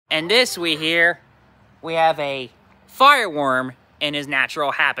And this we have a fireworm in his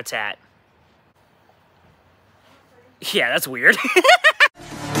natural habitat. Yeah, that's weird.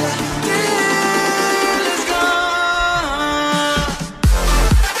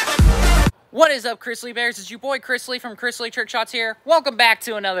 What is up, Chrisley Bears? It's your boy Chrisley from Chrisley Trick Shots here. Welcome back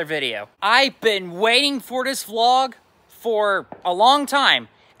to another video. I've been waiting for this vlog for a long time,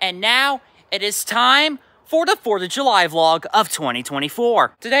 and now it is time for the 4th of July vlog of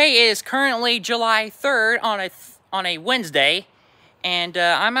 2024. Today is currently July 3rd on a Wednesday, and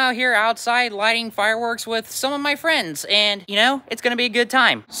I'm out here outside lighting fireworks with some of my friends, and you know, it's gonna be a good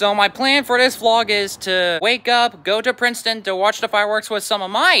time. So my plan for this vlog is to wake up, go to Princeton to watch the fireworks with some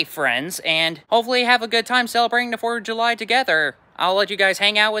of my friends, and hopefully have a good time celebrating the 4th of July together. I'll let you guys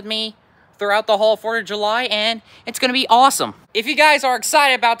hang out with me throughout the whole 4th of July, and it's gonna be awesome. If you guys are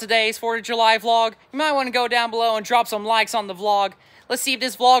excited about today's 4th of July vlog, you might wanna go down below and drop some likes on the vlog. Let's see if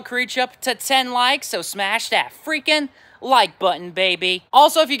this vlog can reach up to 10 likes, so smash that freaking like button, baby.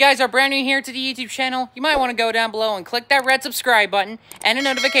 Also, if you guys are brand new here to the YouTube channel, you might want to go down below and click that red subscribe button and a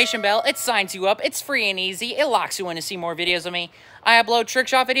notification bell. It signs you up. It's free and easy. It locks you in to see more videos of me. I upload trick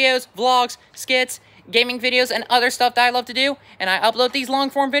shot videos, vlogs, skits, gaming videos, and other stuff that I love to do, and I upload these long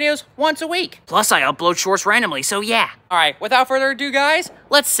form videos once a week. Plus, I upload shorts randomly, so yeah. Alright, without further ado, guys,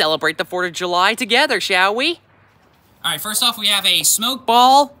 let's celebrate the 4th of July together, shall we? Alright, first off, we have a smoke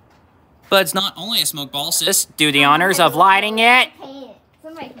ball. But it's not only a smoke ball, sis. Do the honors of lighting it.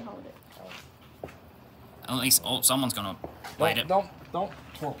 Somebody can hold it. At least, someone's gonna light it. Don't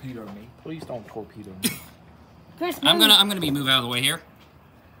torpedo me. Please don't torpedo me. Chris, I'm gonna be moved out of the way here.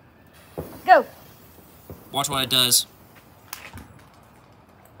 Go. Watch what it does.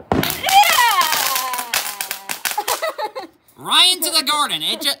 Right into the garden.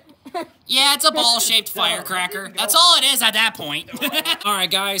 It just. Yeah, it's a ball-shaped firecracker. That's all it is at that point.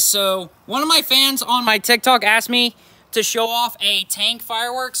 Alright, guys, so one of my fans on my TikTok asked me to show off a tank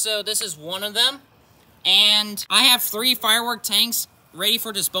firework, so this is one of them. And I have 3 firework tanks ready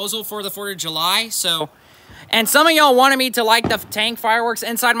for disposal for the 4th of July, so... And some of y'all wanted me to light the tank fireworks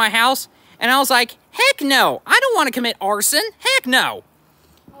inside my house, and I was like, heck no, I don't want to commit arson, heck no.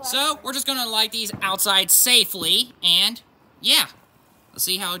 So, we're just gonna light these outside safely, and yeah. Let's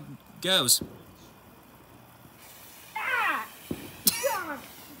see how it goes. Ah!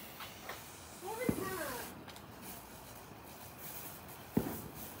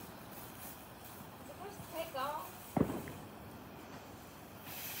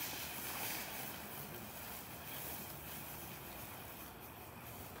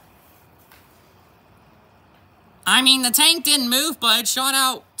 I mean, the tank didn't move, but it shot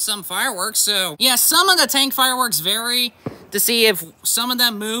out some fireworks, so... Yeah, some of the tank fireworks vary to see if some of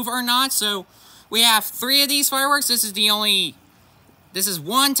them move or not, so... We have 3 of these fireworks. This is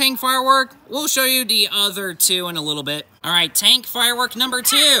one tank firework. We'll show you the other 2 in a little bit. Alright, tank firework number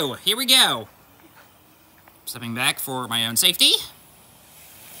 2. Here we go. Stepping back for my own safety.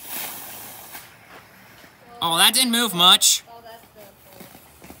 Oh, that didn't move much.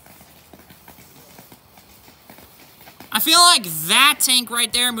 I feel like that tank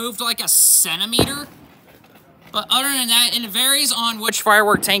right there moved like a centimeter. But other than that, it varies on which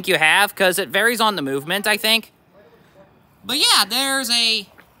firework tank you have, because it varies on the movement, I think. But yeah, there's a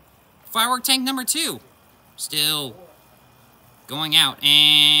firework tank number 2. Still going out,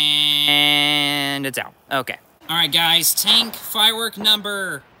 and it's out. Okay. Alright, guys, tank firework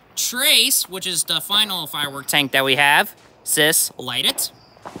number Trace, which is the final firework tank that we have. Sis, light it.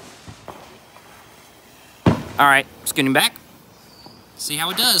 Alright, scooting back. See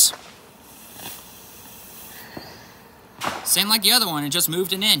how it does. Same like the other one, it just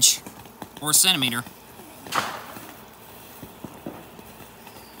moved an inch. Or a centimeter.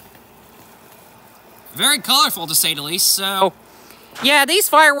 Very colorful, to say the least, so... Yeah, these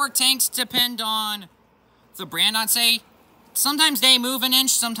firework tanks depend on the brand, I'd say. Sometimes they move an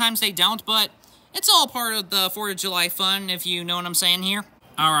inch, sometimes they don't, but it's all part of the 4th of July fun, if you know what I'm saying here.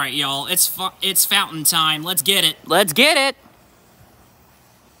 Alright, y'all, it's fountain time. Let's get it. Let's get it!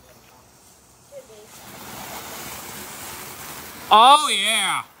 Oh,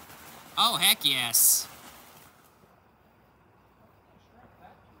 yeah! Oh, heck yes.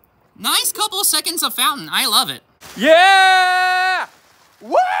 Nice couple of seconds of fountain. I love it. Yeah!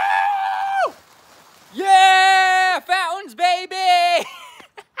 Woo! Yeah! Fountains, baby!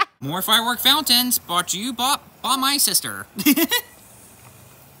 More firework fountains bought by my sister.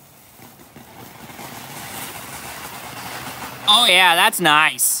 Oh yeah, that's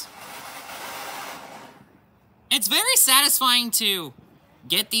nice. It's very satisfying to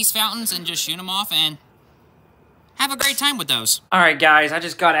get these fountains and just shoot them off and have a great time with those. All right, guys, I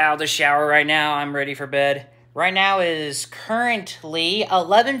just got out of the shower right now. I'm ready for bed. Right now it is currently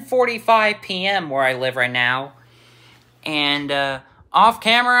 11:45 p.m. where I live right now. And off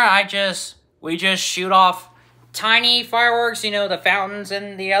camera, we just shoot off tiny fireworks, you know, the fountains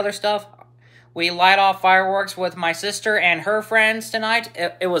and the other stuff. We light off fireworks with my sister and her friends tonight.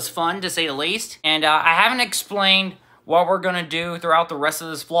 It was fun, to say the least. And I haven't explained what we're going to do throughout the rest of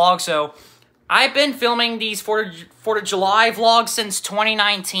this vlog. So I've been filming these 4th of July vlogs since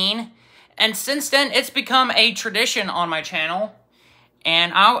 2019. And since then, it's become a tradition on my channel.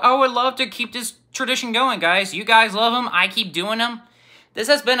 And I would love to keep this tradition going, guys. You guys love them. I keep doing them. This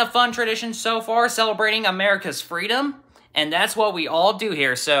has been a fun tradition so far, celebrating America's freedom. And that's what we all do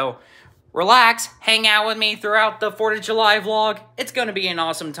here. So relax, hang out with me throughout the 4th of July vlog. It's gonna be an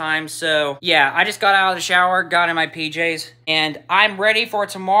awesome time. So yeah, I just got out of the shower, got in my PJs, and I'm ready for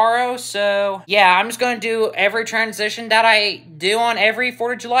tomorrow. So yeah, I'm just gonna do every transition that I do on every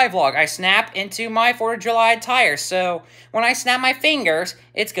 4th of July vlog. I snap into my 4th of July attire. So when I snap my fingers,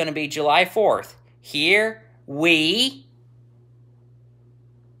 it's gonna be July 4th. Here we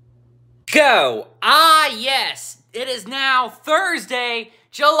go. Ah, yes, it is now Thursday,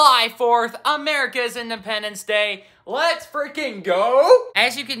 July 4th, America's Independence Day. Let's freaking go!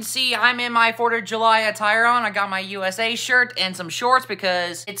 As you can see, I'm in my 4th of July attire on. I got my USA shirt and some shorts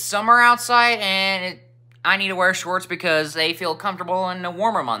because it's summer outside and I need to wear shorts because they feel comfortable in the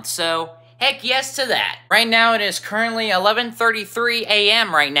warmer months. So, heck yes to that. Right now, it is currently 11:33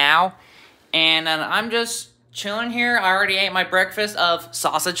 a.m. right now. And I'm just chilling here. I already ate my breakfast of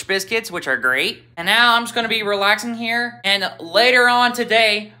sausage biscuits, which are great. And now I'm just gonna be relaxing here. And later on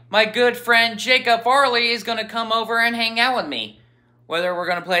today, my good friend Jacob Farley is gonna come over and hang out with me. Whether we're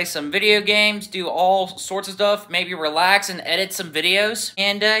gonna play some video games, do all sorts of stuff, maybe relax and edit some videos.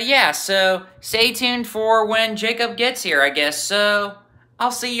 And yeah, so stay tuned for when Jacob gets here, I guess. So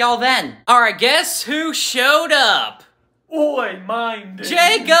I'll see y'all then. All right, guess who showed up? Oi, mind.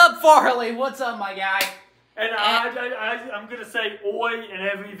 Jacob Farley, what's up, my guy? And I'm going to say oi in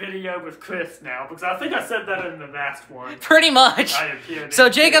every video with Chris now, because I think I said that in the last one. Pretty much. I appeared So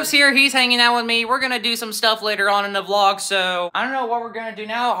Jacob's here, he's hanging out with me. We're going to do some stuff later on in the vlog, so I don't know what we're going to do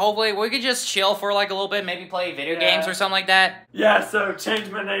now. Hopefully we could just chill for like a little bit, maybe play video games or something like that. Yeah, so change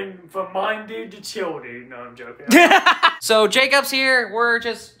my name from Mind Dude to Chill Dude. No, I'm joking. So Jacob's here, we're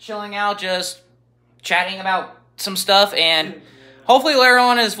just chilling out, just chatting about some stuff, and hopefully later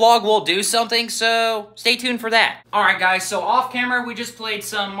on in this vlog we'll do something, so stay tuned for that. Alright guys, so off camera we just played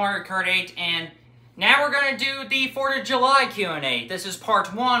some Mario Kart 8, and now we're going to do the 4th of July Q&A. This is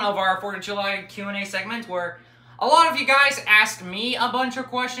part 1 of our 4th of July Q&A segment, where a lot of you guys asked me a bunch of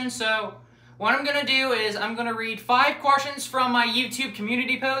questions, so what I'm going to do is I'm going to read 5 questions from my YouTube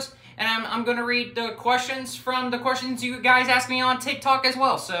community post, and I'm going to read the questions from the questions you guys asked me on TikTok as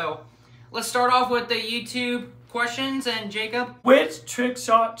well. So let's start off with the YouTube questions, and Jacob? Which trick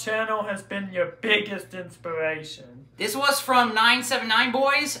shot channel has been your biggest inspiration? This was from 979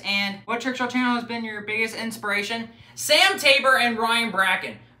 Boys, and what trick shot channel has been your biggest inspiration? Sam Tabor and Ryan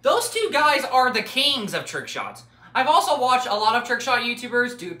Bracken. Those two guys are the kings of trick shots. I've also watched a lot of trick shot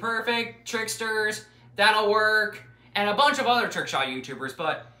YouTubers, Dude Perfect, Tricksters, That'll Work, and a bunch of other trick shot YouTubers,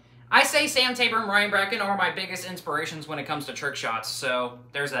 but I say Sam Tabor and Ryan Bracken are my biggest inspirations when it comes to trick shots, so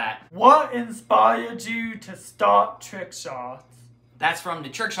there's that. What inspired you to start trick shots? That's from the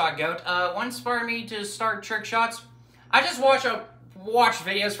Trick Shot Goat. What inspired me to start trick shots? I just watch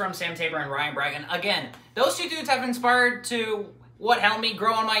videos from Sam Tabor and Ryan Bracken. Again, those two dudes have inspired to what helped me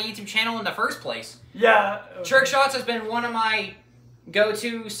grow on my YouTube channel in the first place. Yeah. Trick shots has been one of my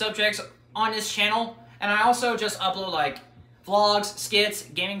go-to subjects on this channel, and I also just upload like vlogs, skits,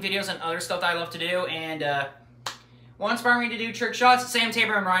 gaming videos, and other stuff that I love to do, and what inspired me to do trick shots? Sam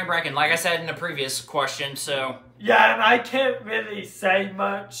Tabor and Ryan Bracken, like I said in the previous question, so. Yeah, and I can't really say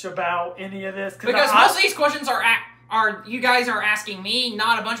much about any of this. Because most of these questions are you guys are asking me,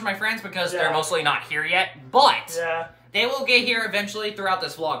 not a bunch of my friends, because they're mostly not here yet, but they will get here eventually throughout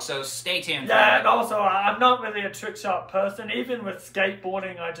this vlog, so stay tuned. Yeah, and also, I'm not really a trick shot person. Even with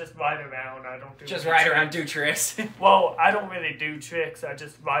skateboarding, I just ride around. I don't do just ride around, do tricks. Well, I don't really do tricks. I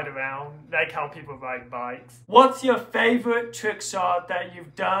just ride around, like how people ride bikes. What's your favorite trick shot that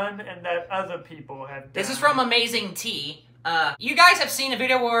you've done and that other people have done? This is from Amazing T. You guys have seen a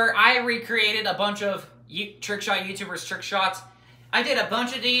video where I recreated a bunch of trick shot YouTubers' trick shots. I did a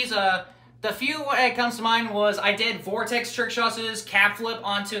bunch of these. The few that comes to mind was I did Vortex trick shots, cap flip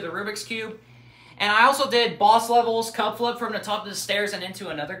onto the Rubik's Cube. And I also did boss levels, cup flip from the top of the stairs and into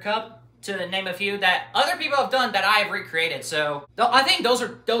another cup. to name a few that other people have done that I've recreated. So I think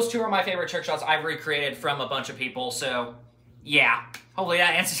those two are my favorite trick shots I've recreated from a bunch of people. So yeah, hopefully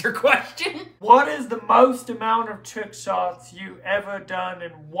that answers your question. What is the most amount of trick shots you ever done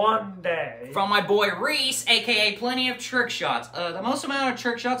in one day? From my boy Reese, aka Plenty of Trick Shots. The most amount of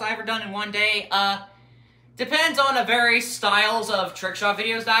trick shots I ever done in one day, depends on the various styles of trick shot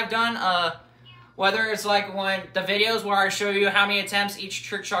videos that I've done. Whether it's like when the videos where I show you how many attempts each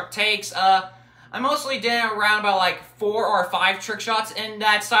trick shot takes, I mostly did around about like 4 or 5 trick shots in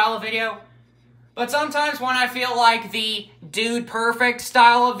that style of video. But sometimes when I feel like the dude perfect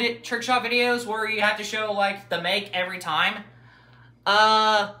style of trick shot videos where you have to show like the make every time,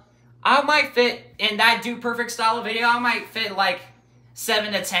 I might fit in that dude perfect style of video. I might fit like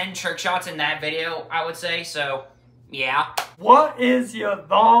 7 to 10 trick shots in that video, I would say. So yeah. What is your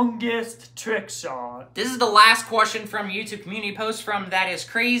longest trick shot? This is the last question from YouTube community post from That Is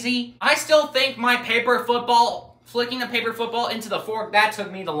Crazy. I still think my paper football, flicking the paper football into the fork, that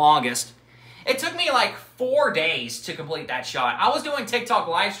took me the longest. It took me like 4 days to complete that shot. I was doing TikTok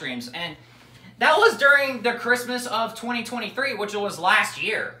live streams, and that was during the Christmas of 2023, which was last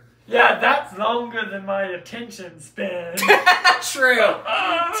year. Yeah, that's longer than my attention span. True.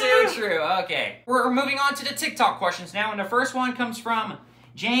 Too true. Okay. We're moving on to the TikTok questions now, and the first one comes from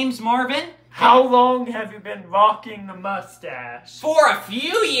James Marvin. How long have you been rocking the mustache? For a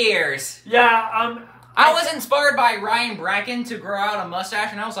few years. Yeah, I was inspired by Ryan Bracken to grow out a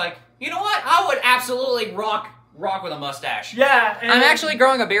mustache, and I was like, you know what? I would absolutely rock with a mustache. Yeah. I'm actually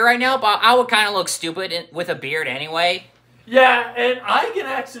growing a beard right now, but I would kind of look stupid with a beard anyway. Yeah, and I can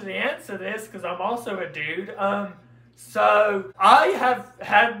actually answer this because I'm also a dude. So I have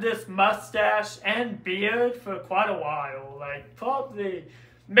had this mustache and beard for quite a while. Like, probably,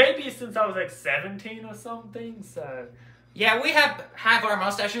 maybe since I was like 17 or something, so... Yeah, we have our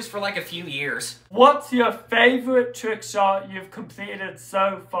mustaches for like a few years. What's your favorite trick shot you've completed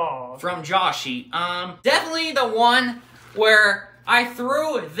so far? From Joshy. Definitely the one where I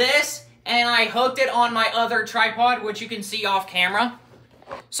threw this and I hooked it on my other tripod, which you can see off camera.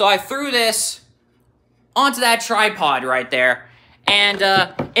 So I threw this onto that tripod right there. And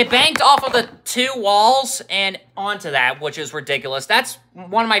it banked off of the 2 walls and onto that, which is ridiculous. That's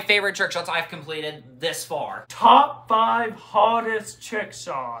one of my favorite trick shots I've completed this far. Top 5 hardest trick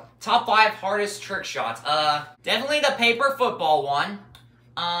shots. Top 5 hardest trick shots. Definitely the paper football one.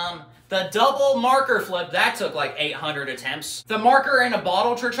 The double marker flip, that took like 800 attempts. The marker in a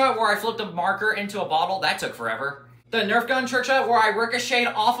bottle trick shot where I flipped a marker into a bottle, that took forever. The Nerf gun trick shot where I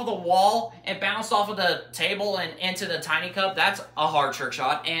ricocheted off of the wall and bounced off of the table and into the tiny cup, that's a hard trick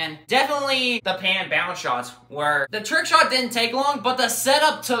shot. And definitely the pan bounce shots where the trick shot didn't take long, but the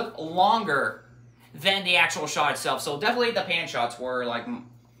setup took longer than the actual shot itself. So definitely the pan shots were like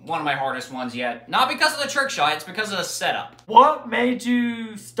one of my hardest ones yet. Not because of the trick shot, it's because of the setup. What made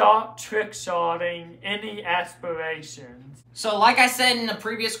you stop trick shotting? Any aspirations? So like I said in the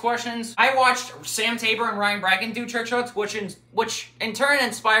previous questions, I watched Sam Tabor and Ryan Bracken do trick shots, which in turn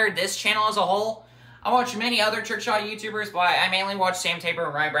inspired this channel as a whole. I watched many other trick shot YouTubers, but I mainly watched Sam Tabor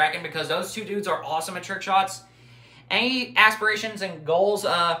and Ryan Bracken because those 2 dudes are awesome at trick shots. Any aspirations and goals?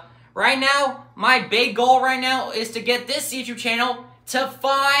 Right now, my big goal right now is to get this YouTube channel to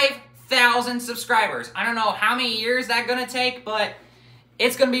 5,000 subscribers. I don't know how many years that's gonna take, but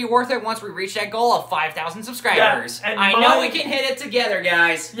it's gonna be worth it once we reach that goal of 5,000 subscribers. Yeah, I know we can hit it together,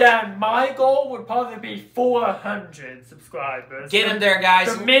 guys. Yeah, my goal would probably be 400 subscribers. Get him there, guys.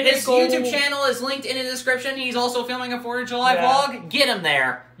 His goal... YouTube channel is linked in the description. He's also filming a 4th of July vlog. Get him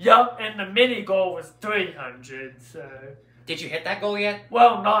there. Yup, and the mini goal was 300, so... Did you hit that goal yet?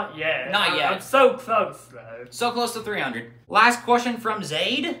 Well, not yet. Not yet. I'm so close, though. So close to 300. Last question from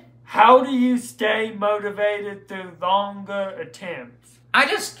Zaid. How do you stay motivated through longer attempts? I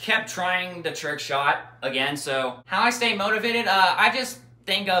just kept trying the trick shot again, so how I stay motivated, I just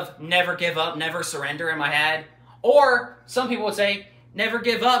think of never give up, never surrender in my head. Or some people would say, never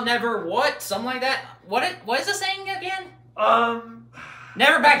give up, never what? Something like that. What is the saying again?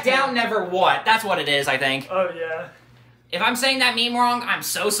 Never back down, never what? That's what it is, I think. Oh, yeah. If I'm saying that meme wrong, I'm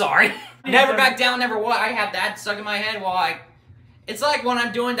so sorry. Never back down, never what? I have that stuck in my head while it's like when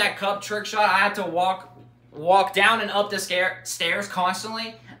I'm doing that cup trick shot, I have to walk down and up the stairs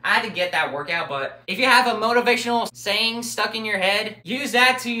constantly. I had to get that workout, but if you have a motivational saying stuck in your head, use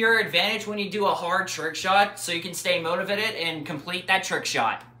that to your advantage when you do a hard trick shot so you can stay motivated and complete that trick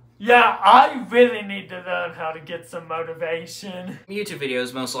shot. Yeah, I really need to learn how to get some motivation. YouTube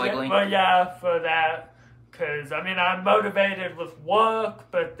videos, most likely. Yeah, but yeah, for that. Because, I mean, I'm motivated with work,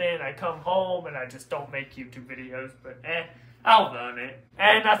 but then I come home and I just don't make YouTube videos. But, I'll learn it.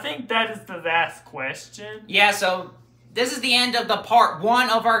 And I think that is the last question. Yeah, so this is the end of the part 1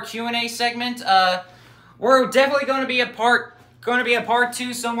 of our Q&A segment. We're definitely going to be a part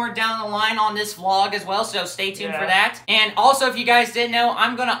 2 somewhere down the line on this vlog as well, so stay tuned for that. And also, if you guys didn't know,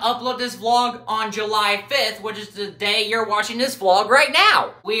 I'm going to upload this vlog on July 5th, which is the day you're watching this vlog right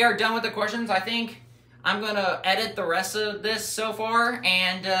now. We are done with the questions. I think I'm going to edit the rest of this so far,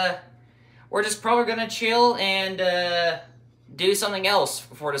 and we're just probably going to chill and do something else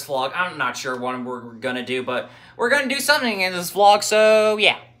for this vlog. I'm not sure what we're going to do, but we're going to do something in this vlog, so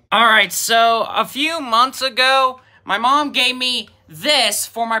yeah. Alright, so a few months ago, my mom gave me this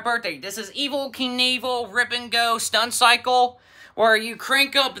for my birthday. This is Evel Knievel Rip and Go Stunt Cycle, where you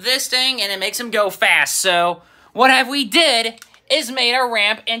crank up this thing and it makes him go fast. So what have we did is made a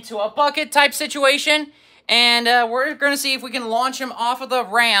ramp into a bucket type situation, and we're going to see if we can launch him off of the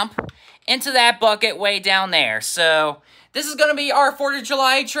ramp into that bucket way down there. So this is going to be our 4th of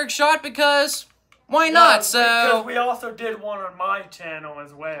July trick shot because why not? So Because we also did one on my channel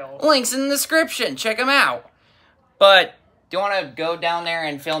as well. Links in the description. Check them out. But do you want to go down there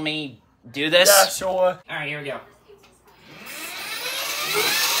and film me do this? Yeah, sure. Alright, here we go.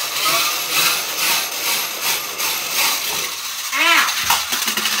 Ow!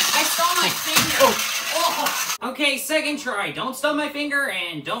 I stole my finger! Oh. Okay, second try. Don't stub my finger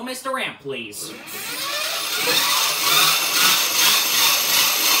and don't miss the ramp, please.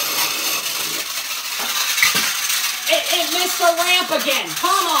 It missed the ramp again.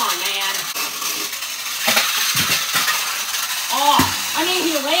 Come on, man. Oh, I mean,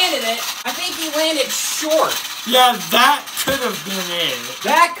 he landed it. I think he landed short. Yeah, that could have been it.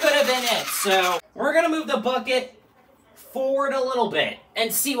 That could have been it. So we're going to move the bucket forward a little bit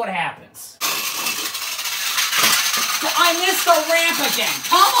and see what happens. I missed the ramp again.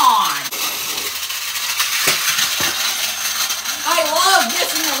 Come on. I love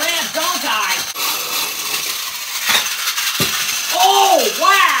missing the ramp, don't I? Oh,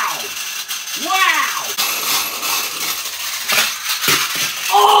 wow! Wow!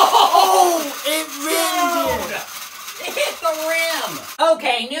 Oh! It rimmed it. It hit the rim!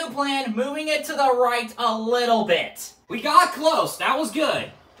 Okay, new plan, moving it to the right a little bit. We got close, that was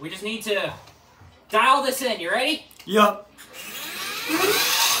good. We just need to dial this in, you ready? Yup.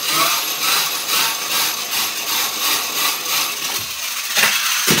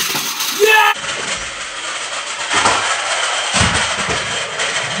 Yeah!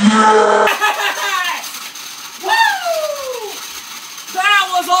 Woo! That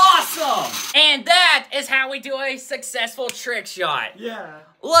was awesome! And that is how we do a successful trick shot. Yeah.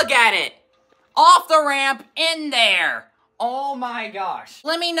 Look at it. Off the ramp, in there. Oh my gosh.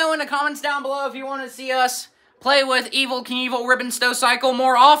 Let me know in the comments down below if you want to see us play with Evel Knievel Rip and Go Cycle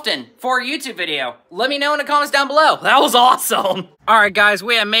more often for a YouTube video. Let me know in the comments down below. That was awesome. Alright guys,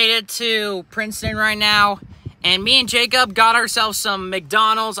 we have made it to Princeton right now. And me and Jacob got ourselves some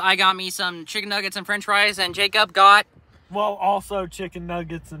McDonald's. I got me some chicken nuggets and french fries. And Jacob got... Well, also chicken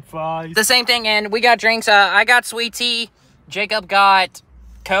nuggets and fries. the same thing. And we got drinks. I got sweet tea. Jacob got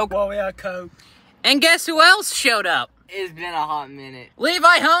Coke. Well, we had Coke. And guess who else showed up? It's been a hot minute.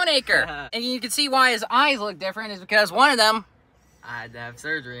 Levi Honeacre. And you can see why his eyes look different is because one of them... I had to have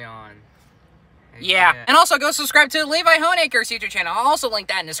surgery on. Yeah. And also go subscribe to Levi Honeacre's YouTube channel. I'll also link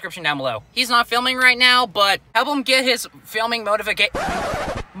that in the description down below. He's not filming right now, but help him get his filming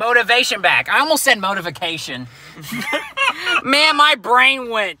motivation back. I almost said motivation. Man, my brain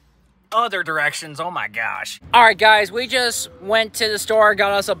went other directions. Oh my gosh. All right, guys, we just went to the store,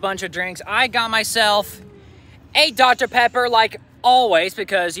 got us a bunch of drinks. I got myself a Dr. Pepper, like always,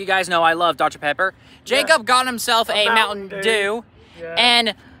 because you guys know I love Dr. Pepper. Jacob got himself a Mountain Dew. Yeah.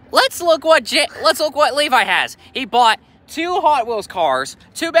 And let's look what Levi has. He bought 2 Hot Wheels cars,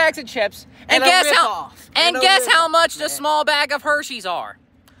 2 bags of chips, and guess how much the small bag of Hershey's are?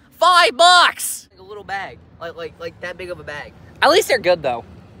 $5. Like a little bag. Like that big of a bag. At least they're good though.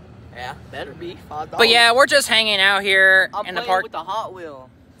 Yeah, better be $5. But yeah, we're just hanging out here I'm in the playing park. with the Hot Wheel.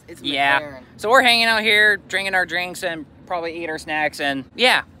 It's Yeah. McLaren. So we're hanging out here, drinking our drinks, and probably eat our snacks, and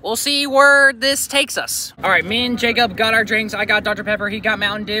yeah, we'll see where this takes us. All right, me and Jacob got our drinks. I got Dr. Pepper, he got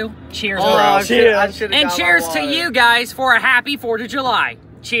Mountain Dew. Cheers, Oh, bro. cheers. And cheers to you guys for a happy 4th of July.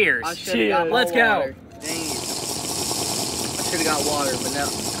 Cheers. Let's go. Water. Dang it. I should have got water, but no.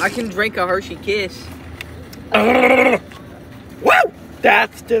 I can drink a Hershey Kiss. Woo!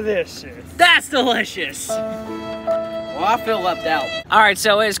 That's delicious. That's delicious. Well, I feel left out. All right,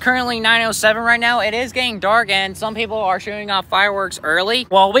 so it's currently 9:07 right now. It is getting dark, and some people are shooting off fireworks early.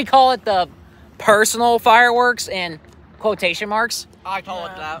 Well, we call it the personal fireworks in quotation marks. I call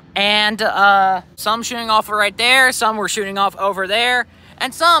it that. And some shooting off right there, some were shooting off over there,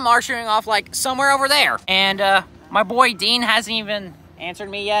 and some are shooting off like somewhere over there. And my boy Dean hasn't even answered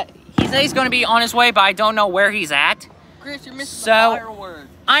me yet. He said he's going to be on his way, but I don't know where he's at. Chris, you're missing So- the fireworks.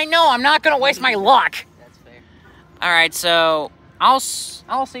 I know, I'm not going to waste my luck. That's fair. All right, so I'll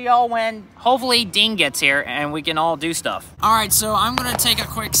see y'all when hopefully Dean gets here and we can all do stuff. All right, so I'm going to take a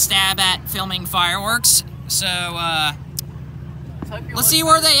quick stab at filming fireworks. So, let's see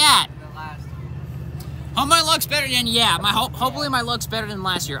where they at. Hope my luck's better than, yeah, hopefully my luck's better than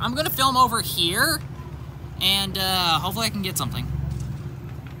last year. I'm going to film over here, and hopefully I can get something.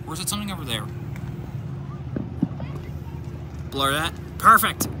 Or is it something over there? Blur that.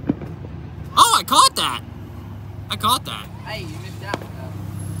 Perfect. Oh, I caught that. I caught that. Hey, you missed that one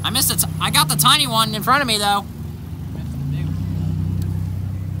though. I missed it. I got the tiny one in front of me, though. You missed the big one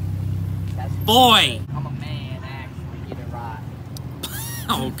though. That's Boy. I'm a man, actually. Get it right.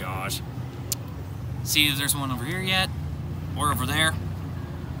 Oh, gosh. See if there's one over here yet. Or over there.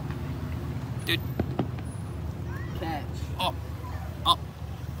 Dude. Catch. Oh. Oh.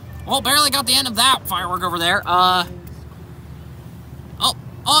 Well, barely got the end of that firework over there. Oh,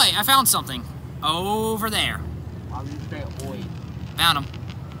 oi, I found something. Over there. Why would you say oi? Found him.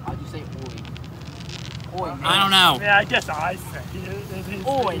 Why'd you say oi? Oi, man. I don't know. Yeah, I guess I said it.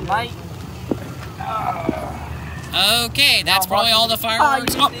 Oi, mate. Okay, that's probably all the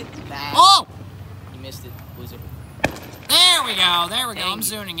fireworks. Oh, you missed it. Nah. Oh! You missed it, loser. There we go. There we go. Dang. I'm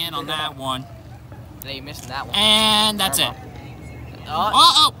zooming in on that one. Yeah, you missed that one. And that's it. Oh,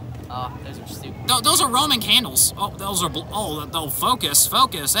 Oh, oh, those are stupid. those are Roman candles. Oh, those are. Oh, they'll focus.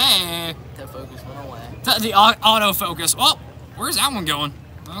 Focus. Hey. The focus went away. The autofocus. Oh, where's that one going?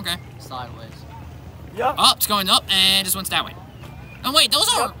 Okay. Sideways. Yep. Oh, it's going up and just went that way. Oh, wait, those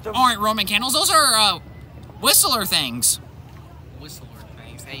aren't Roman candles. Those are Whistler things. Whistler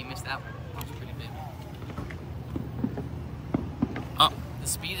things. Hey, you missed that one. That was pretty big. Oh. The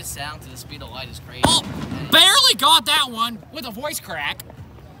speed of sound to the speed of light is crazy. Oh, barely got that one with a voice crack.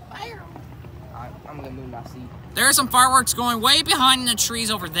 Alright, I'm gonna move my seat. There are some fireworks going way behind the trees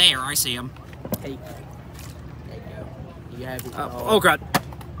over there. I see them. Hey. There you go. You have it. Oh, God.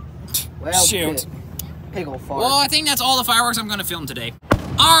 Well, shoot. Pickle fart. Well, I think that's all the fireworks I'm going to film today.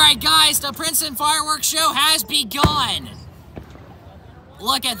 All right, guys, the Princeton Fireworks Show has begun.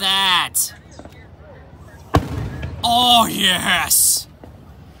 Look at that. Oh, yes.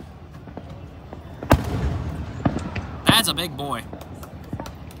 That's a big boy.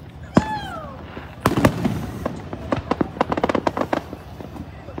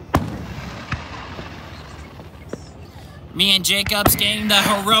 Me and Jacob's getting the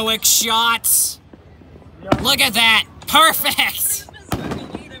heroic shots. Look at that. Perfect.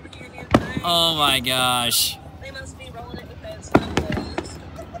 Oh my gosh.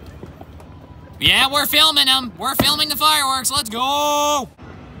 Yeah, we're filming them. We're filming the fireworks. Let's go.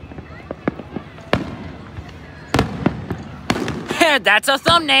 That's a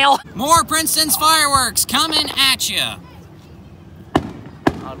thumbnail. More Princeton's fireworks coming at you.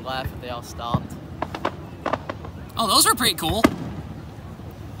 I'd laugh if they all stopped. Oh, those are pretty cool.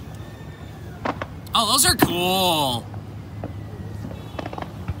 Oh, those are cool.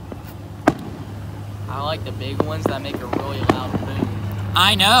 I like the big ones that make a really loud boom.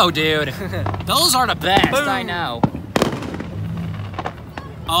 I know, dude. Those are the best. Boom. I know.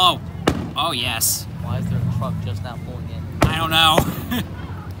 Oh. Oh, yes. Why is there a truck just now pulling in? I don't know.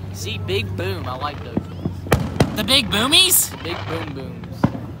 See, big boom. I like those ones. The big boomies? Big boom booms.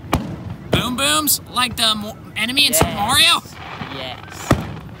 Boom booms? Like the enemy in Super Mario? Yes.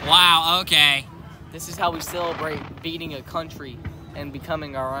 Wow, okay. This is how we celebrate beating a country and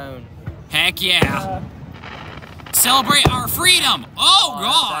becoming our own. Heck yeah. Celebrate our freedom. Oh,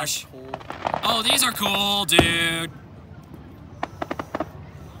 that's gosh. cool. Oh, these are cool, dude.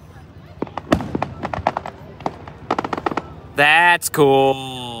 That's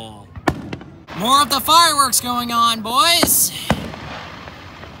cool. More of the fireworks going on, boys.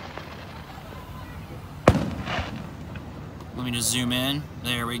 Let me just zoom in.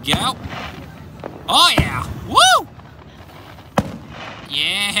 There we go. Oh, yeah. Woo!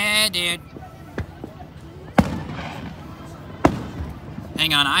 Yeah, dude.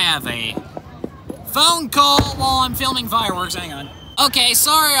 Hang on, I have a phone call while I'm filming fireworks. Hang on. Okay,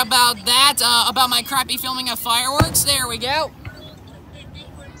 sorry about that, about my crappy filming of fireworks. There we go.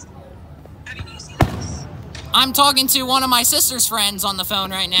 I'm talking to one of my sister's friends on the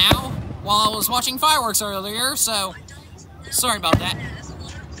phone right now while I was watching fireworks earlier, so sorry about that.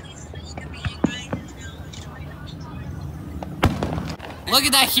 Look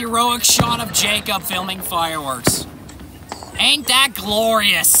at that heroic shot of Jacob filming fireworks. Ain't that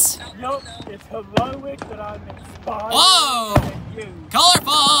glorious? Yup, it's heroic that I'm inspired. Whoa! And you.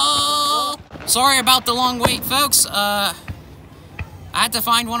 Colorful! Sorry about the long wait, folks. I had to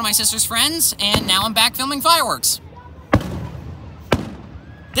find one of my sister's friends, and now I'm back filming fireworks.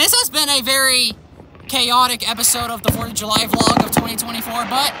 This has been a very chaotic episode of the 4th of July vlog of 2024,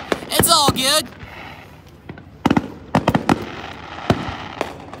 but it's all good.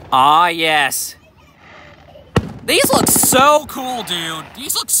 Ah, yes. These look so cool, dude.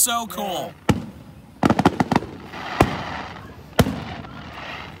 These look so cool.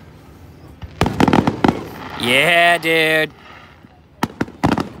 Yeah, dude.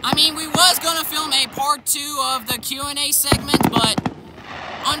 I mean, we was gonna film a part 2 of the Q&A segment, but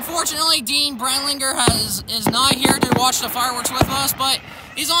unfortunately, Dean Brandlinger is not here to watch the fireworks with us, but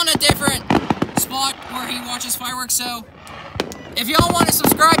he's on a different spot where he watches fireworks, so if y'all want to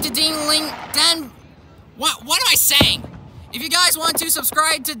subscribe to Dean what am I saying? If you guys want to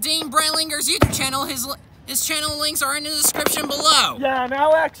subscribe to Dean Brandlinger's YouTube channel, his channel links are in the description below. Yeah, and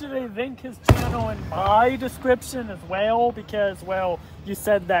I'll actually link his channel in my description as well, because, well, you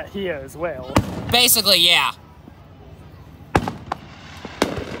said that here as well. Basically, yeah.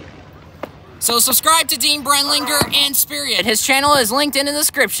 So subscribe to Dean Brandlinger and Spirit. His channel is linked in the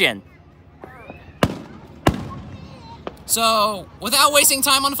description. So, without wasting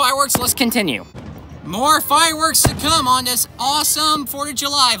time on fireworks, let's continue. More fireworks to come on this awesome 4th of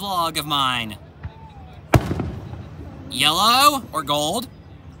July vlog of mine. Yellow or gold,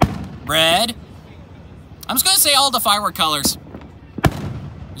 red. I'm just gonna say all the firework colors.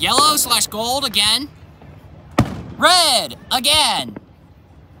 Yellow / gold again. Red again.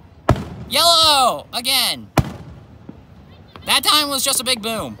 Yellow again. That time was just a big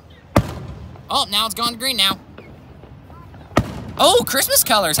boom. Oh, now it's gone green now. Oh, Christmas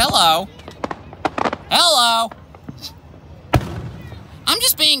colors, hello. Hello. I'm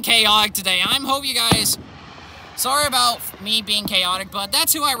just being chaotic today. I hope you guys... Sorry about me being chaotic, but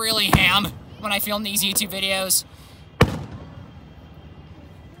that's who I really am when I film these YouTube videos.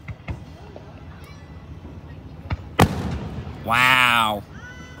 Wow.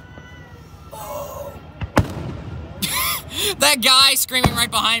 That guy screaming right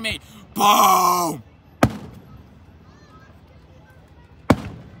behind me. Boom!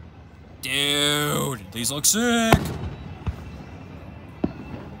 Dude, these look sick.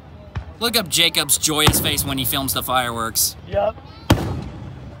 Look up Jacob's joyous face when he films the fireworks. Yep.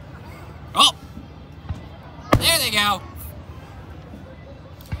 Oh! There they go.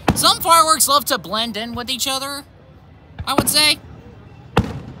 Some fireworks love to blend in with each other, I would say.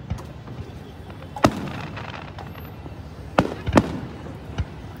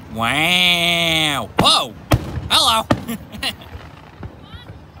 Wow. Whoa. Hello.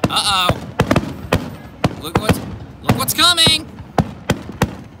 Uh-oh. Look what's coming.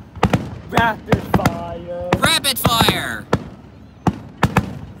 Rapid fire. Rapid fire.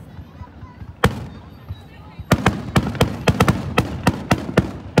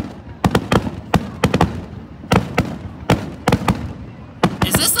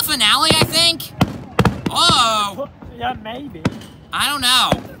 Is this the finale, I think? Oh. Yeah, maybe. I don't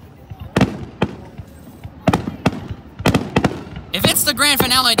know. If it's the grand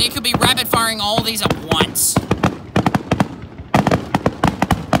finale, they could be rapid firing all these at once.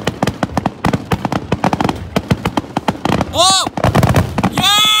 Whoa!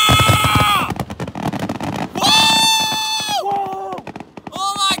 Yeah! Whoa! Whoa!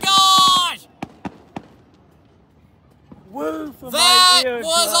 Oh my gosh! Woo for That my eardrums.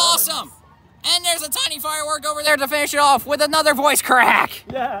 was awesome! And there's a tiny firework over there to finish it off with another voice crack.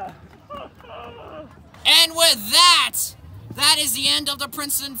 Yeah. And with that, that is the end of the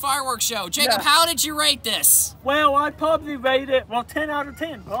Princeton Fireworks Show. Jacob, Yeah. how did you rate this? Well, I'd probably rate it, well, 10 out of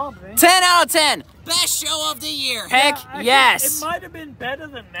 10, probably. 10 out of 10. Best show of the year. Heck Yeah, I think yes. It might have been better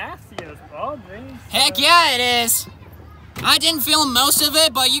than last year's, probably. Heck yeah, it is. I didn't film most of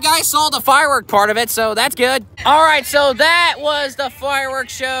it, but you guys saw the firework part of it, so that's good. All right, so that was the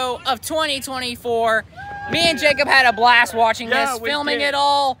fireworks show of 2024. Me and Jacob had a blast watching Yeah, this, we filming did. it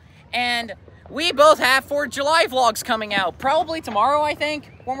all, and we both have 4th of July vlogs coming out, probably tomorrow, I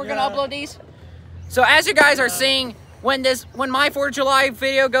think, when we're Yeah. gonna upload these. So as you guys are seeing, when my 4th of July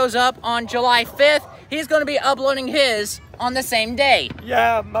video goes up on July 5th, he's gonna be uploading his on the same day.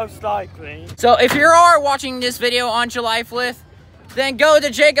 Yeah, most likely. So if you are watching this video on July 5th, then go to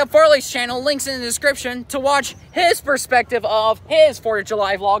Jacob Farley's channel, links in the description, to watch his perspective of his 4th of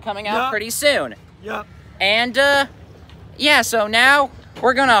July vlog coming out Yep. pretty soon. Yep. And, yeah, so now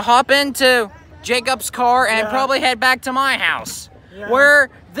we're gonna hop into Jacob's car and Yeah. probably head back to my house. where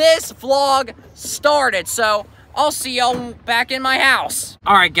this vlog started. So I'll see y'all back in my house.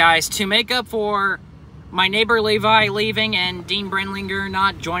 All right, guys, to make up for my neighbor Levi leaving and Dean Brenlinger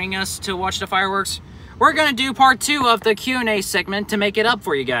not joining us to watch the fireworks, we're gonna do part 2 of the Q&A segment to make it up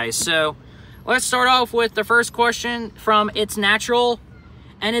for you guys. So let's start off with the first question from It's Natural,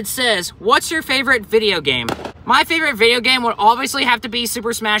 and it says, what's your favorite video game? My favorite video game would obviously have to be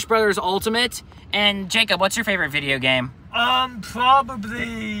Super Smash Bros. Ultimate. And Jacob, what's your favorite video game?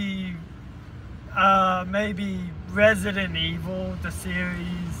 Probably, maybe Resident Evil, the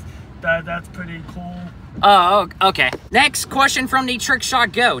series. That's pretty cool. Oh, okay. Next question from the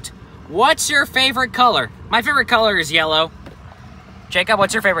Trickshot Goat. What's your favorite color? My favorite color is yellow. Jacob,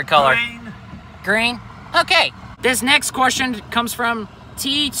 what's your favorite color? Green. Green? Okay. This next question comes from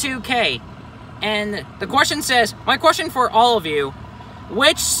T2K. And the question says, my question for all of you,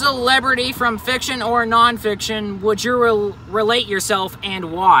 which celebrity from fiction or non-fiction would you relate yourself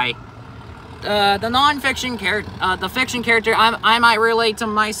and why? The non-fiction character, the fiction character I might relate to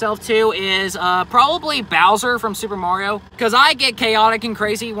myself to is probably Bowser from Super Mario, because I get chaotic and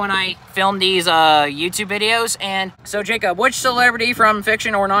crazy when I film these YouTube videos. And so, Jacob, which celebrity from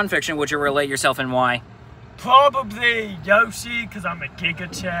fiction or non-fiction would you relate yourself and why? Probably Yoshi, because I'm a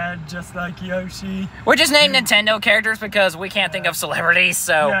Giga Chad, just like Yoshi. We're just named Nintendo characters because we can't think of celebrities,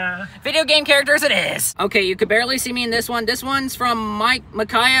 so Yeah. Video game characters it is. Okay, you could barely see me in this one. This one's from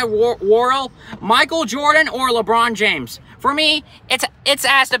Micaiah Worrell. Michael Jordan or LeBron James? For me, it's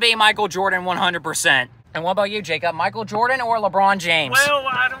has to be Michael Jordan 100%. And what about you, Jacob? Michael Jordan or LeBron James? Well,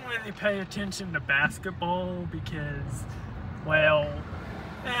 I don't really pay attention to basketball because, well...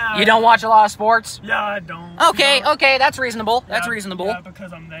 Yeah, You don't watch a lot of sports? Yeah, I don't. Okay, Yeah. okay, that's reasonable. That's Yeah, reasonable. Yeah,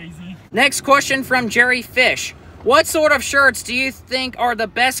 because I'm lazy. Next question from Jerry Fish. What sort of shirts do you think are the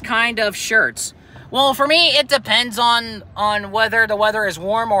best kind of shirts? Well, for me, it depends on whether the weather is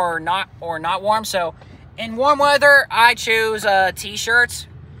warm or not warm. So, in warm weather, I choose t-shirts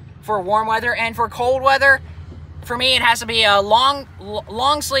for warm weather, and for cold weather, for me, it has to be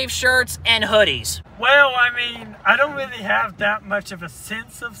long sleeve shirts and hoodies. Well, I mean, I don't really have that much of a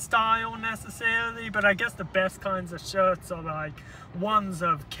sense of style necessarily, but I guess the best kinds of shirts are like ones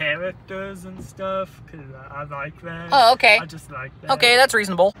of characters and stuff, because I like that. Oh, okay. I just like that. Okay, that's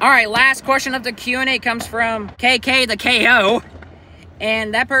reasonable. All right, last question of the Q&A comes from KK the KO.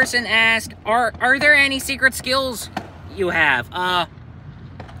 And that person asked, are there any secret skills you have?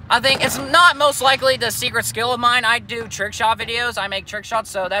 I think it's not most likely the secret skill of mine. I do trick shot videos. I make trick shots,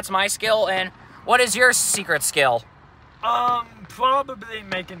 so that's my skill. And what is your secret skill? Probably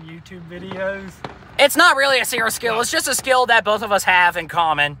making YouTube videos. It's not really a secret skill. It's just a skill that both of us have in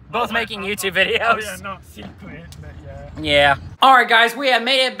common. Both making YouTube videos. Oh yeah, not secret, but yeah. Yeah. Alright guys, we have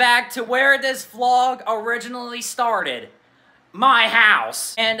made it back to where this vlog originally started. My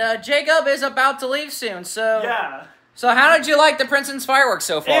house. And Jacob is about to leave soon, so... Yeah. So how did you like the Princeton's fireworks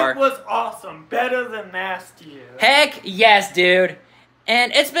so far? It was awesome. Better than last year. Heck yes, dude.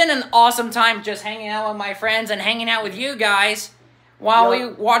 And it's been an awesome time just hanging out with my friends and hanging out with you guys while we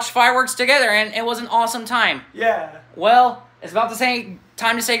watched fireworks together, and it was an awesome time. Yeah. Well, it's about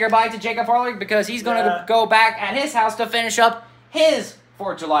time to say goodbye to Jacob Farley because he's going to go back at his house to finish up his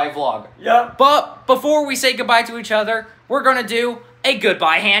 4th of July vlog. Yep. But before we say goodbye to each other, we're going to do a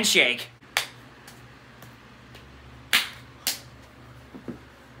goodbye handshake.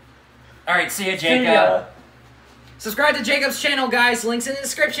 Alright, see ya, Jacob. See ya. Subscribe to Jacob's channel, guys. Links in the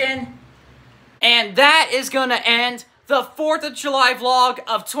description. And that is going to end the 4th of July vlog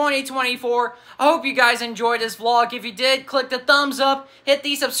of 2024. I hope you guys enjoyed this vlog. If you did, click the thumbs up, hit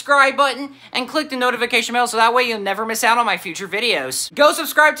the subscribe button, and click the notification bell so that way you'll never miss out on my future videos. Go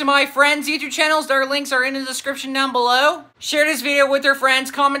subscribe to my friends' YouTube channels. Their links are in the description down below. Share this video with your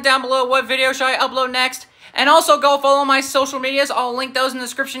friends. Comment down below what video should I upload next. And also go follow my social medias. I'll link those in the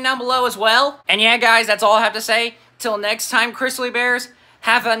description down below as well. And yeah, guys, that's all I have to say. Till next time, Grizzly Bears,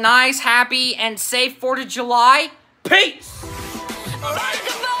 have a nice, happy, and safe 4th of July. Peace!